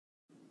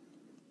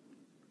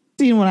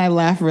when I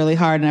laugh really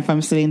hard, and if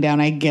I'm sitting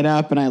down, I get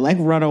up and I like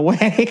run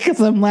away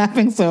because I'm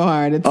laughing so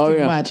hard. It's too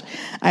much.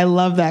 I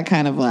love that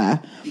kind of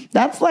laugh.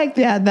 That's like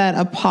that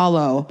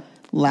Apollo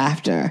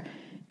laughter.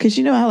 Because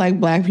you know how like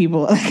black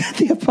people like at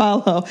the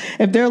Apollo,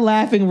 if they're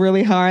laughing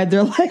really hard,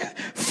 they're like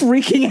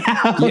freaking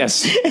out.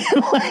 Yes.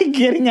 And like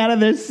getting out of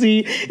their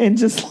seat and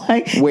just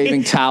like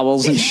waving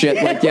towels and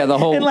shit. Like, yeah, the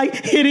whole. And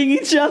like hitting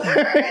each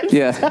other.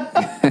 Yeah.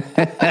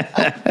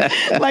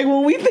 Like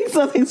when we think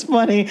something's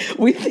funny,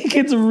 we think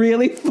it's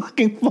really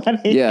fucking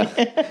funny. Yeah.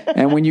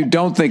 And when you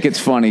don't think it's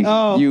funny,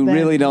 you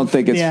really don't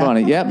think it's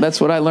funny. Yeah, that's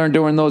what I learned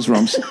during those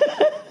rooms.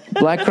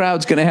 Black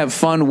crowd's going to have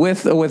fun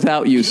with or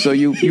without you, so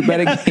you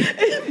better...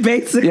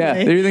 Basically. Yeah,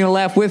 they're either going to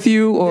laugh with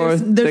you or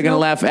they're going to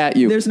laugh at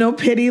you. There's no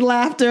pity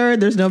laughter.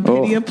 There's no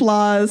pity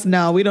applause.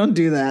 No, we don't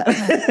do that.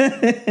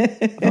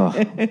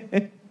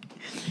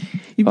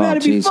 You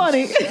better be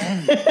funny.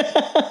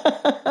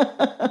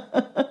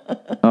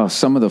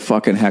 Some of the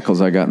fucking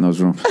heckles I got in those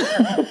rooms.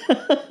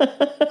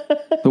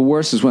 The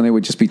worst is when they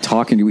would just be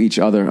talking to each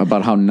other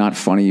about how not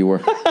funny you were.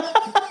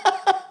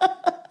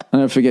 I'll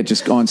never forget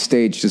just on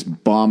stage,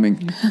 just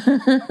bombing.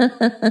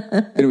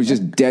 It was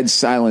just dead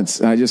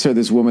silence. And I just heard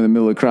this woman in the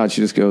middle of the crowd. She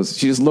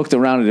just looked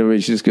around at everybody.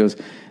 She just goes,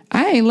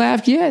 I ain't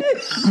laughed yet.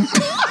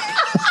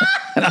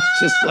 And I was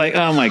just like,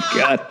 oh my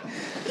God.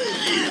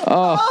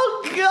 Oh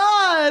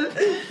God.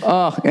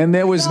 Oh, and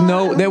there was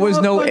no.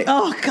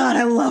 Oh God,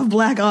 I love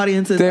black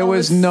audiences. There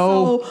was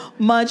so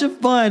much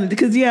fun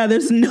because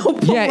there's no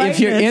politeness. Yeah, if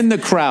you're in the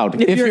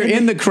crowd. If you're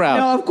in the crowd.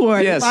 No, of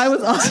course. Yes. If I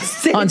was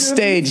on stage,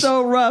 it would be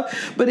so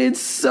rough, but it's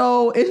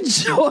so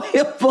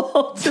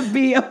enjoyable to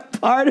be a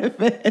part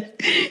of it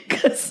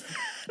because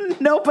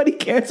nobody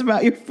cares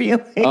about your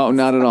feelings. Oh,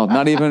 not at all.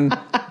 Not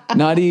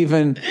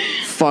even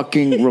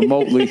fucking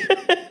remotely.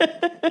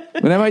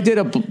 Whenever I did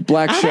a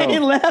black show, I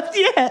ain't laughed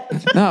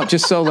yet. No,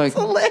 just so like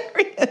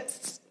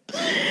hilarious.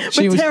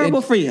 She but was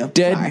terrible for you.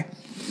 Dead. Sorry.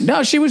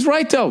 No, she was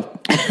right though.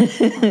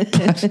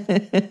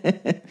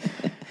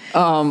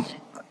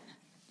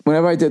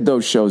 Whenever I did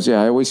those shows,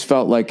 I always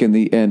felt like in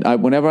the end,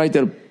 whenever I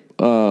did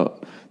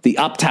the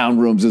uptown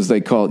rooms, as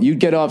they call it, you'd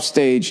get off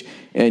stage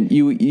and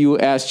you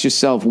asked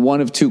yourself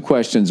one of two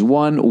questions.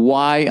 One,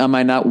 why am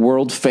I not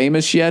world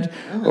famous yet?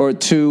 Or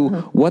two,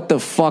 what the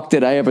fuck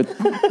did I ever,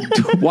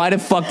 why the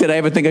fuck did I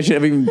ever think I should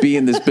ever even be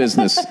in this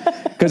business?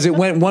 Because it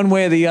went one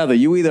way or the other.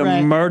 You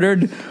either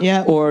murdered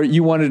or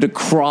you wanted to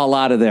crawl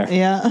out of there.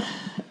 Yeah.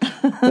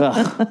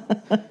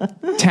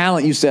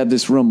 Talent used to have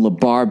this room,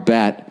 LeBar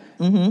Bat,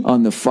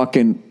 on the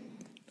fucking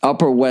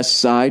Upper West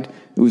Side.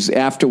 It was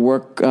after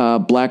work,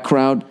 black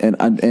crowd,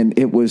 and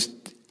it was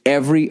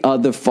every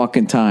other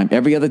fucking time.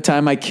 Every other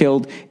time I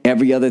killed,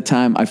 every other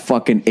time I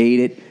fucking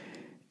ate it.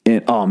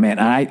 And oh man,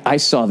 I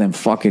saw them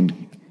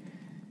fucking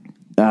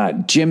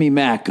Jimmy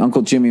Mack,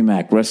 Uncle Jimmy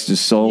Mack, rest his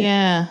soul.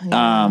 Yeah.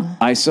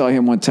 I saw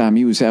him one time.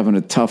 He was having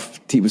a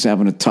tough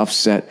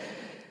set.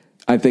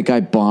 I think I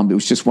bombed. It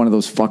was just one of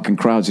those fucking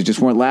crowds that just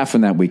weren't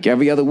laughing that week.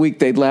 Every other week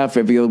they'd laugh,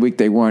 every other week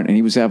they weren't, and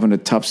he was having a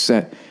tough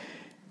set.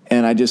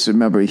 And I just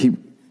remember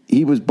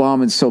he was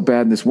bombing so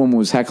bad, and this woman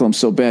was heckling him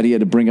so bad he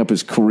had to bring up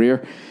his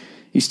career.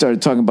 He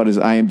started talking about his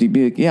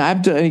IMDb. Like, yeah,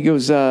 I've done. And he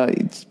goes,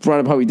 he brought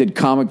up how he did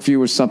Comic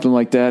View or something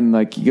like that, and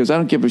like he goes, I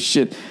don't give a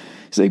shit.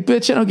 He's like,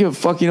 bitch, I don't give a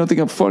fuck. You don't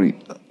think I'm funny?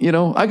 You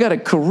know, I got a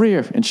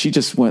career. And she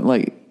just went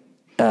like,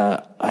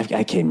 I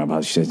can't remember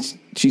how she said.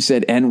 She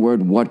said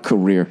N-word, what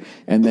career?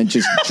 And then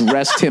just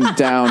dressed him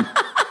down.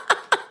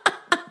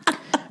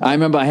 I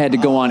remember I had to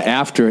go on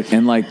after it,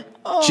 and like.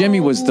 Jimmy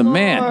was the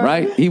man,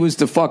 right? He was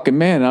the fucking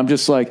man. And I'm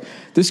just like,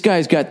 this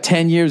guy's got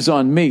 10 years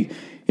on me.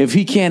 If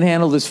he can't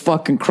handle this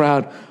fucking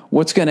crowd,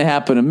 what's going to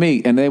happen to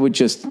me? And they would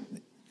just,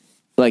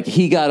 like,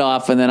 he got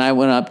off, and then I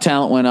went up,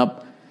 Talent went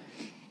up,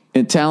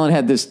 and Talent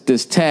had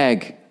this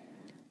tag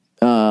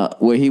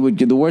where he would,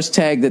 the worst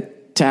tag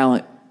that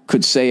Talent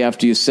could say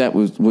after your set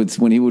was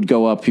when he would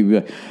go up, he'd be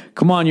like,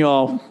 come on,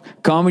 y'all,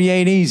 comedy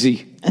ain't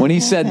easy. When he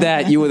said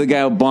that, you were the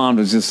guy who bombed.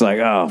 It was just like,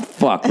 oh,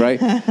 fuck, right?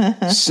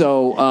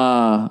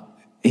 So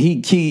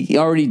he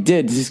already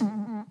did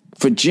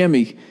for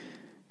Jimmy.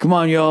 Come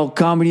on, y'all,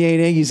 comedy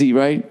ain't easy,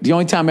 right? The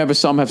only time I ever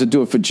saw him have to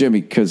do it for Jimmy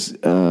because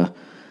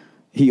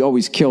he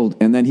always killed.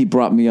 And then he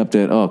brought me up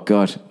there. Oh,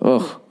 God.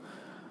 Oh.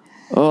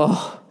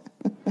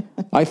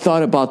 I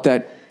thought about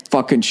that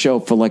fucking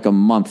show for like a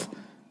month.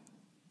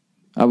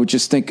 I would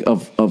just think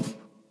of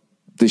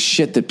the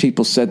shit that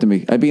people said to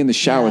me. I'd be in the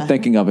shower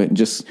thinking of it and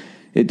just...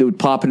 It would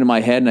pop into my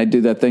head, and I'd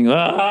do that thing,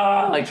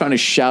 like trying to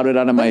shout it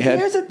out of my head.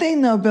 Here's the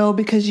thing, though, Bill,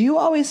 because you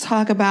always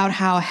talk about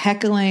how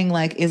heckling,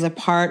 like, is a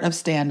part of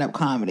stand-up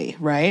comedy,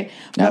 right?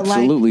 But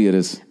absolutely, it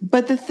is.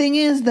 But the thing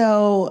is,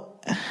 though,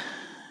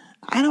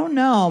 I don't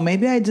know.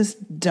 Maybe I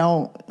just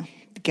don't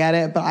get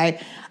it, but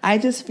I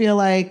just feel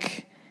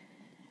like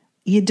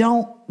you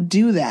don't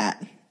do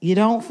that. You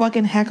don't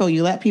fucking heckle.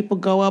 You let people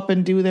go up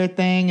and do their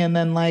thing, and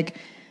then, like...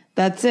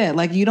 That's it.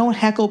 Like, you don't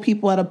heckle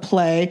people at a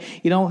play.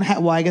 You don't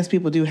well, I guess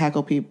people do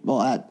heckle people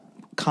at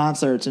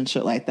concerts and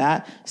shit like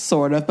that,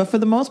 sort of. But for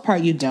the most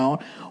part, you don't.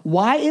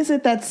 Why is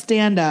it that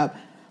stand-up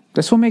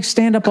That's what makes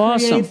stand-up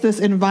awesome. Creates this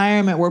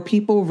environment where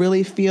people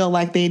really feel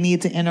like they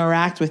need to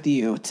interact with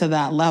you to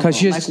that level.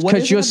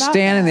 Because you're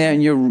standing there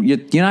and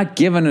you're not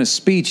giving a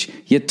speech,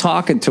 you're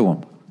talking to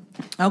them.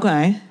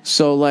 Okay.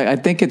 So, like, I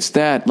think it's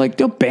that. Like,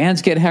 do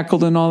bands get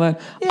heckled and all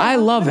that? Yeah, I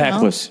love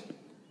hecklers.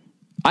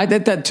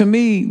 That to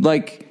me,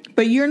 like...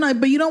 But you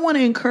don't want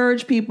to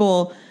encourage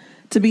people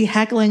to be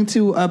heckling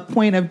to a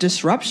point of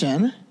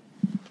disruption.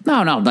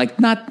 No, like,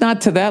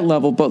 not to that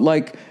level, but,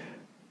 like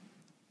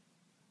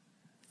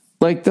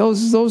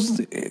those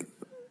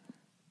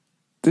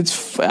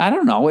it's, I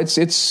don't know.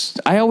 It's,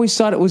 I always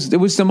thought it was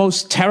the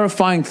most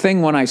terrifying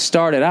thing when I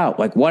started out.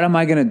 Like, what am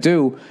I going to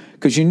do?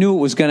 Because you knew it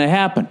was going to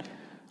happen.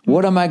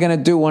 What am I going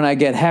to do when I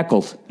get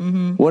heckled?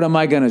 Mm-hmm. What am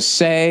I going to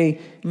say?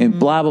 And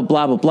blah, blah,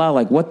 blah, blah, blah.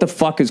 Like, what the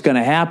fuck is going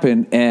to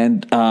happen?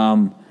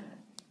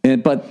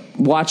 But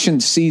watching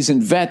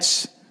seasoned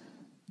vets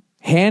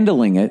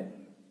handling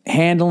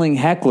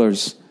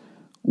hecklers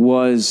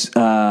was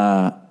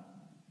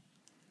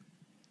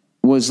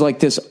like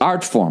this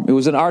art form. It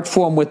was an art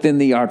form within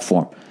the art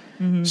form.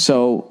 Mm-hmm.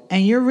 So,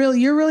 and you're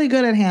really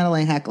good at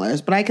handling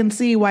hecklers, but I can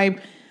see why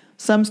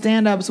some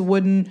stand-ups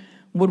would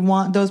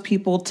want those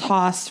people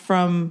tossed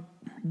from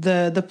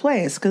the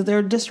place because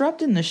they're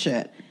disrupting the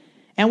shit.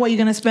 And what you're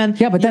going to spend?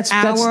 Yeah, but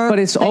but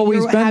it's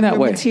always been that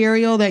way.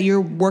 Material that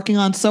you're working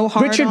on so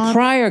hard. Richard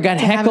Pryor got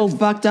heckled,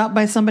 fucked up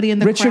by somebody in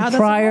the crowd. Richard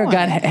Pryor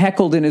got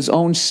heckled in his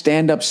own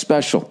stand-up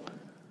special.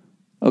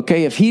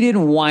 Okay, if he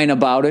didn't whine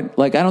about it,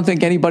 like, I don't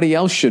think anybody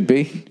else should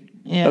be.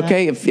 Yeah.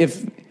 Okay,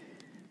 if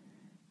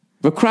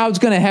the crowd's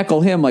going to heckle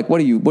him, like, what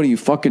are you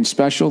fucking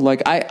special?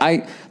 Like,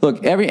 I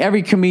look,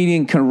 every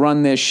comedian can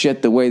run their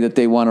shit the way that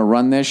they want to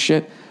run their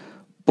shit,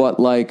 but,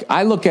 like,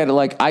 I look at it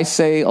like I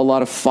say a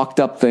lot of fucked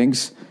up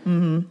things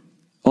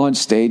on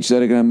stage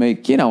that are going to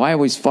make, I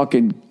always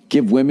fucking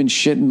give women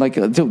shit, and like,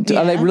 are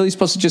they really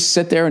supposed to just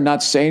sit there and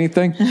not say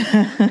anything?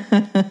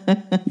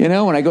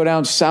 When I go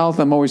down south,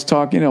 I'm always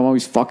talking, I'm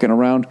always fucking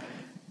around,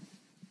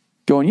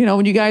 going,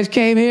 when you guys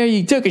came here,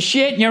 you took a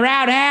shit in your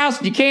outhouse,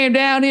 and you came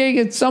down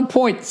here, at some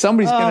point,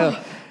 somebody's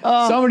gonna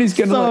so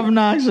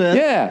obnoxious.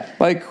 Yeah,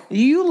 like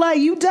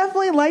you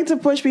definitely like to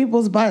push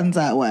people's buttons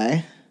that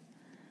way.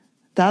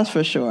 That's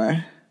for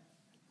sure.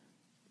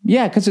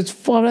 Yeah, because it's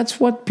fun. That's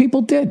what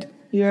people did.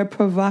 You're a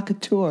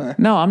provocateur.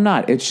 No, I'm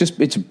not.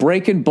 It's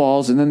breaking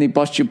balls, and then they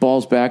bust your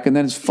balls back, and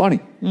then it's funny.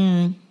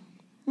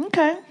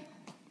 Okay.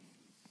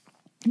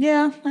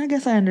 Yeah, I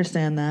guess I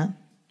understand that.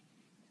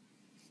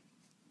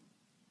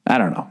 I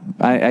don't know.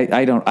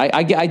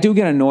 I do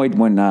get annoyed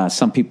when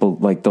some people,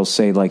 like, they'll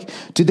say, like,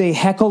 do they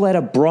heckle at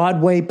a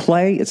Broadway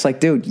play? It's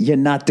like, dude, you're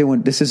not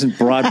doing, this isn't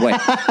Broadway.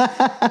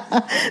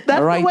 That's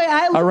the way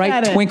I look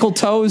at it. Twinkle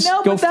toes,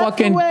 no, go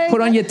fucking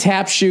put on your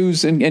tap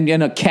shoes and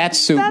a cat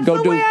suit. That's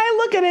the way I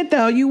look at it,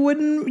 though. You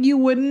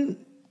wouldn't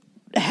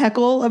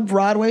heckle a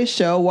Broadway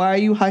show. Why are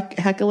you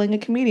heckling a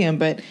comedian?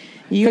 But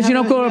because you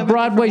don't go to a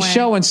Broadway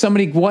show and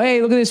somebody,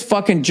 hey, look at this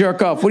fucking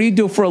jerk off. What do you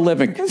do for a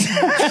living?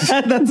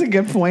 That's a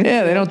good point.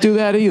 Yeah, they don't do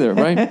that either,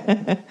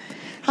 right?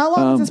 How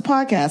long is this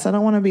podcast? I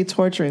don't want to be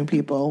torturing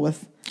people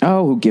with...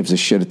 Oh, who gives a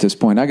shit at this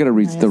point? I got to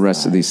read the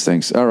rest of these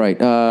things. All right.